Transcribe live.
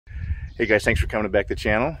Hey guys, thanks for coming back to the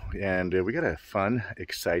channel, and we got a fun,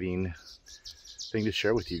 exciting thing to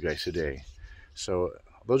share with you guys today. So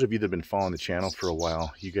those of you that have been following the channel for a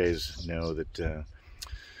while, you guys know that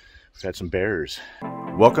we've had some bears.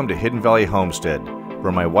 Welcome to Hidden Valley Homestead,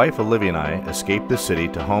 where my wife Olivia and I escaped the city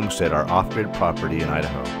to homestead our off-grid property in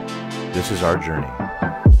Idaho. This is our journey.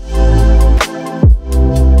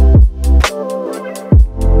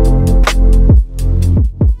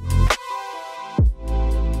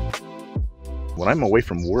 When I'm away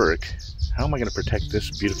from work, how am I going to protect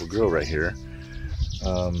this beautiful girl right here?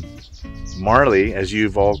 Marley, as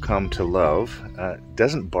you've all come to love,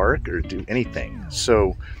 doesn't bark or do anything.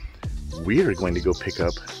 So we are going to go pick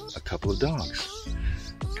up a couple of dogs.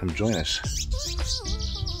 Come join us.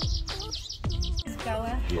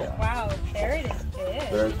 Bella? Yeah. Wow, Barrett is big.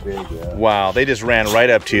 Barrett's big, yeah. Wow, they just ran right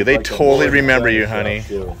up to you. They Like totally remember you, honey.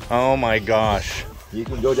 Too. Oh my gosh. You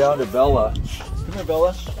can go down to Bella. Come here,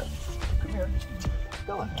 Bella. Come here.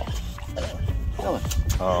 Bella. Bella.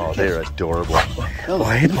 Oh, they're adorable. Bella. Oh,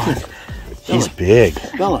 hey, Mom. He's big.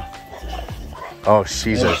 Bella. Oh,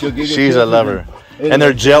 she's And she'll give you she's a kisses lover. And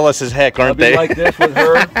they're jealous as heck, I'll aren't be they? like this with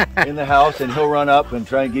her in the house, and he'll run up and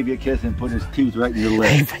try and give you a kiss and put his teeth right in your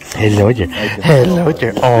lip. Hello there. Hello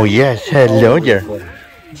there. Oh, yes. Hello there.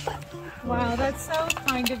 Wow, that's so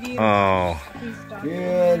kind of you. Oh.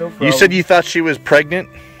 Yeah, no problem. You said you thought she was pregnant?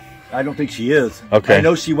 I don't think she is. Okay. I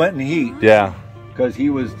know she went in the heat Yeah. because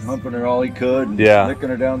he was humping her all he could and Yeah. licking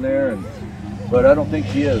her down there, but I don't think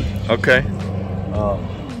she is. Okay.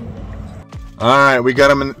 All right, we got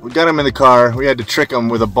them in the car. We had to trick them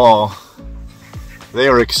with a ball. They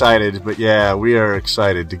were excited, but yeah, we are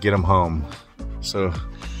excited to get them home. So,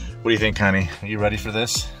 what do you think, honey? Are you ready for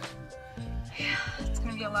this? Yeah, it's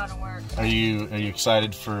gonna be a lot of work. Are you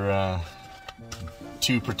excited for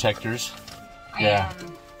 2 protectors? I Yeah.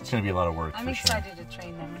 am. It's gonna be a lot of work. I'm for excited to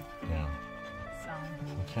train them. Sure. Yeah.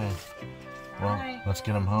 So. Okay. Well, Alright. let's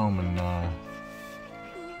get them home and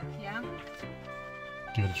Yeah.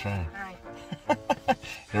 give it a try. All right.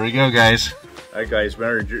 Here we go, guys. All right, guys,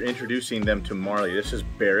 we're introducing them to Marley. This is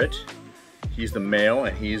Barrett. He's the male,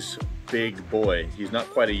 and he's a big boy. He's not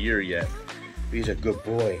quite a year yet, but he's a good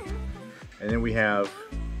boy. And then we have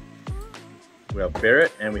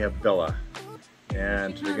Barrett, and we have Bella.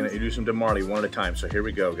 And we're gonna introduce them to Marley one at a time. So here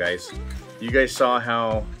we go, guys. You guys saw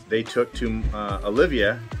how they took to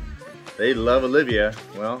Olivia. They love Olivia.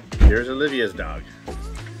 Well, here's Olivia's dog.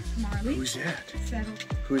 Marley. Who's that? Settle.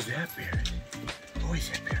 Who's that, Barrett? Who is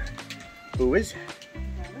that, Barrett? Who is that?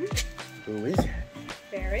 Barrett. Who is that?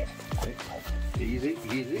 Barrett. Easy,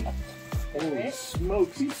 easy. Holy Barrett.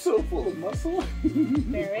 smokes, he's so full of muscle.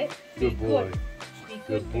 Barrett. Good boy. Be good.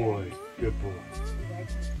 Good boy. Good boy.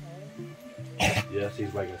 Barrett. Yes,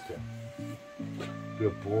 he's wagging his tail.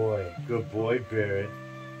 Good boy. Good boy, Barrett.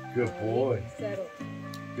 Good boy. Settle.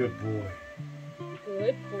 Good boy.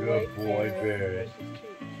 Good boy. Good boy, Barrett. This is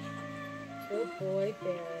treat. Good boy,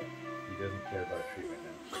 Barrett. He doesn't care about a treat right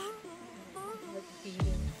Let's feed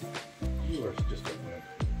him. now. You are just a wimp.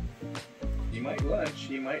 He might lunge.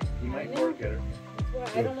 He might bark at her. Well,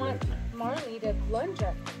 I don't want Marley to lunge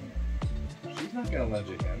at me. She's not gonna lunge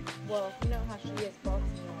at him. Well, you know how she is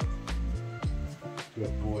boxing wise.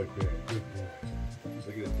 Good boy, Barrett. Good boy. Look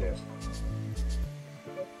at his tail.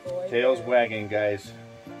 Good boy. Tail's Barrett. wagging, guys.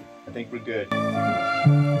 I think we're good.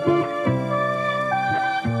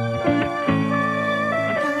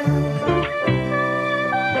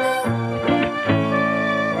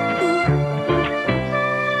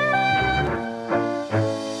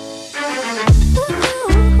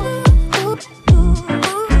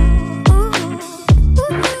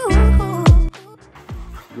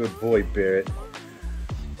 Good boy, Barrett.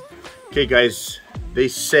 Okay, guys, they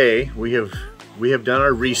say we have done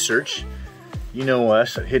our research. You know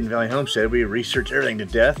us at Hidden Valley Homestead, we research everything to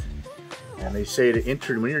death. And they say when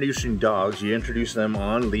you're introducing dogs, you introduce them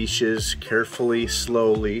on leashes, carefully,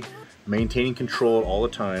 slowly, maintaining control all the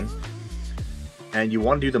time. And you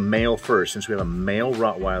want to do the male first, since we have a male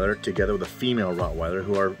Rottweiler together with a female Rottweiler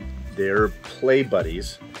who are their play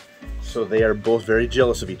buddies. So they are both very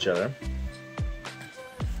jealous of each other.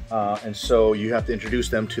 And so you have to introduce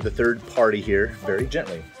them to the third party here very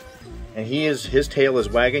gently. And his tail is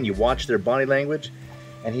wagging. You watch their body language,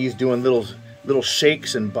 and he's doing little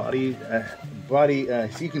shakes and body.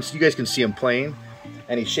 You guys can see him playing,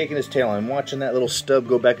 and he's shaking his tail. I'm watching that little stub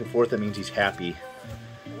go back and forth. That means he's happy.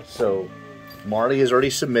 So Marley has already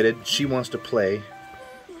submitted. She wants to play.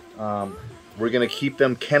 We're gonna keep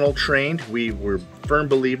them kennel trained. We're firm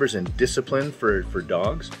believers in discipline for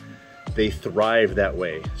dogs. They thrive that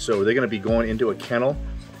way. So they're gonna be going into a kennel,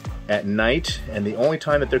 at night, and the only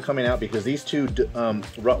time that they're coming out, because these two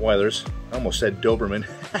Rottweilers, I almost said Doberman,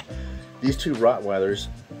 these two Rottweilers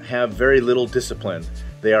have very little discipline.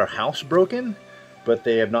 They are housebroken, but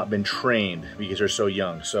they have not been trained because they're so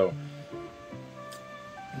young. So,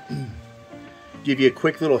 give you a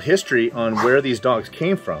quick little history on where these dogs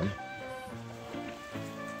came from.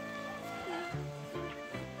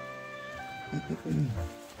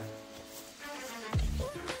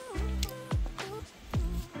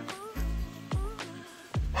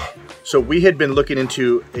 So we had been looking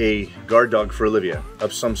into a guard dog for Olivia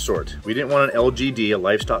of some sort. We didn't want an LGD, a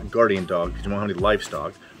livestock guardian dog, because we don't have any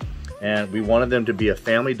livestock. And we wanted them to be a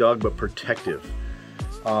family dog, but protective.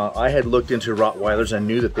 I had looked into Rottweilers and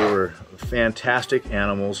knew that they were fantastic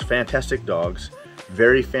animals, fantastic dogs,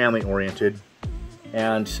 very family oriented.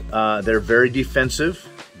 And they're very defensive,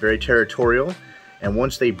 very territorial. And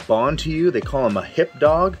once they bond to you, they call them a hip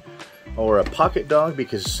dog or a pocket dog,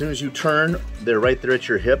 because as soon as you turn, they're right there at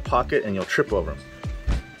your hip pocket and you'll trip over them.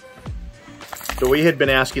 So we had been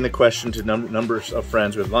asking the question to numbers of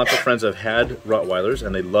friends. We have lots of friends that have had Rottweilers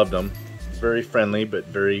and they loved them. Very friendly, but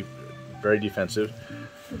very, very defensive.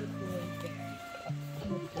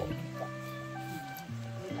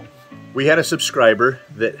 We had a subscriber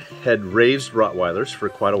that had raised Rottweilers for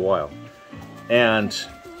quite a while. And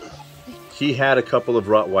he had a couple of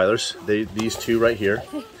Rottweilers, these two right here.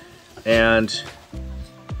 And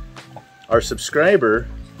our subscriber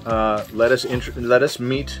let us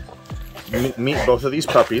meet both of these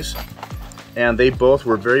puppies, and they both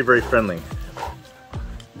were very, very friendly.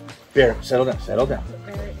 Bear, settle down, settle down.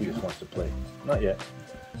 He just wants to play. Not yet.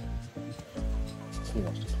 He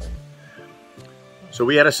wants to play. So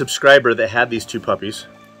we had a subscriber that had these two puppies,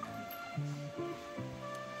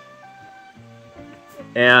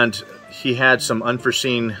 and he had some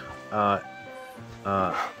unforeseen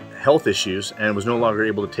health issues and was no longer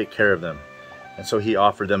able to take care of them. And so he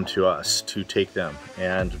offered them to us to take them,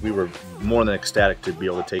 and we were more than ecstatic to be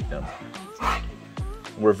able to take them.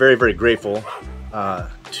 We're very, very grateful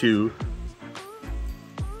to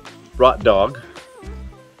Rott Dog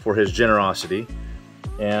for his generosity,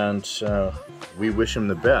 and we wish him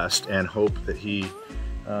the best and hope that he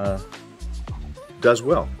does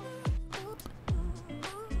well.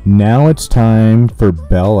 Now it's time for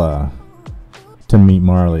Bella to meet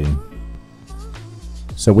Marley.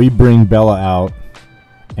 So we bring Bella out,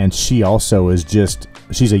 and she also is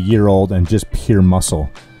she's a year old and just pure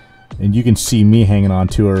muscle. And you can see me hanging on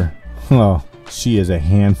to her. Oh, she is a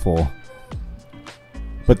handful.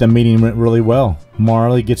 But the meeting went really well.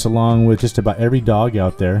 Marley gets along with just about every dog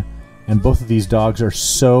out there, and both of these dogs are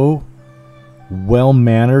so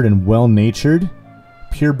well-mannered and well-natured,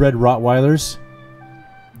 purebred Rottweilers.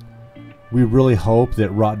 We really hope that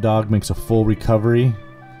Rott Dog makes a full recovery,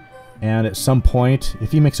 and at some point, if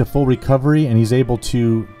he makes a full recovery and he's able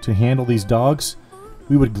to handle these dogs,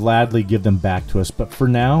 we would gladly give them back to us. But for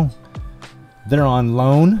now, they're on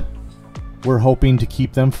loan. We're hoping to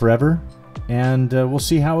keep them forever, and we'll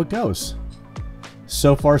see how it goes.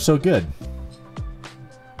 So far, so good.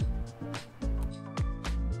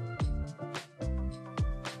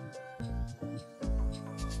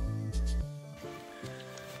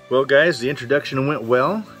 Well guys, the introduction went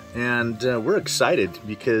well, and we're excited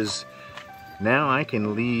because now I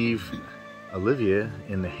can leave Olivia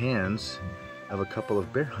in the hands of a couple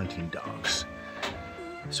of bear hunting dogs.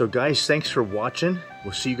 So guys, thanks for watching.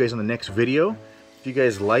 We'll see you guys on the next video. If you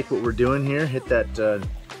guys like what we're doing here, hit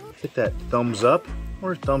that thumbs up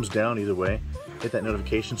or thumbs down, either way. Hit that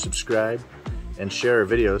notification, subscribe, and share our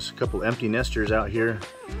videos. A couple empty nesters out here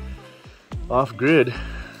off grid.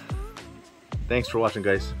 Thanks for watching,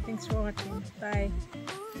 guys. Thanks for watching. Bye.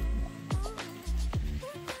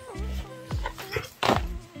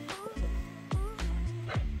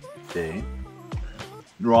 Stay.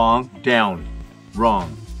 Wrong. Down.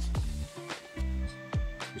 Wrong.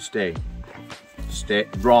 Stay. Stay.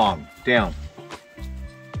 Wrong. Down.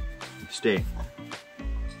 Stay.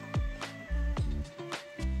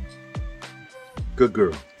 Good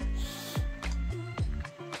girl.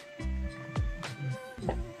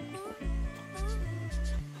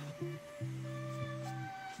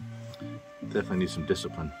 Definitely need some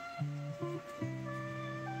discipline.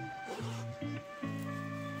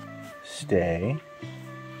 Stay.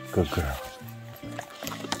 Good girl.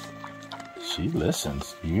 She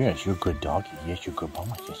listens. Yes, you're a good doggy. Yes, you're a good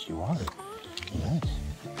mama. Yes, you are. Yes.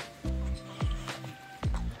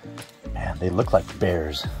 Man, they look like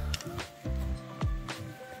bears.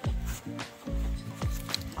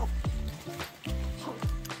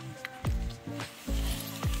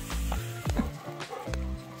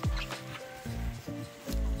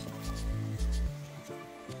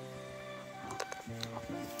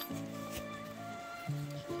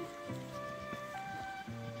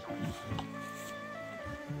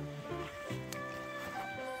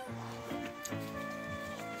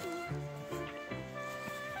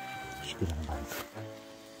 Shh, go down, buddy.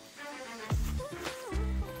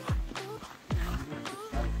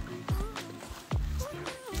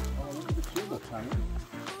 Oh, look at the tulip, honey.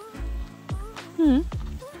 Hmm.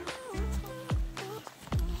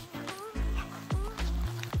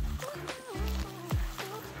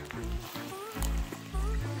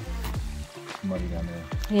 Muddy down there.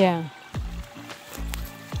 Yeah.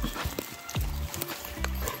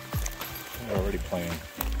 They're already playing.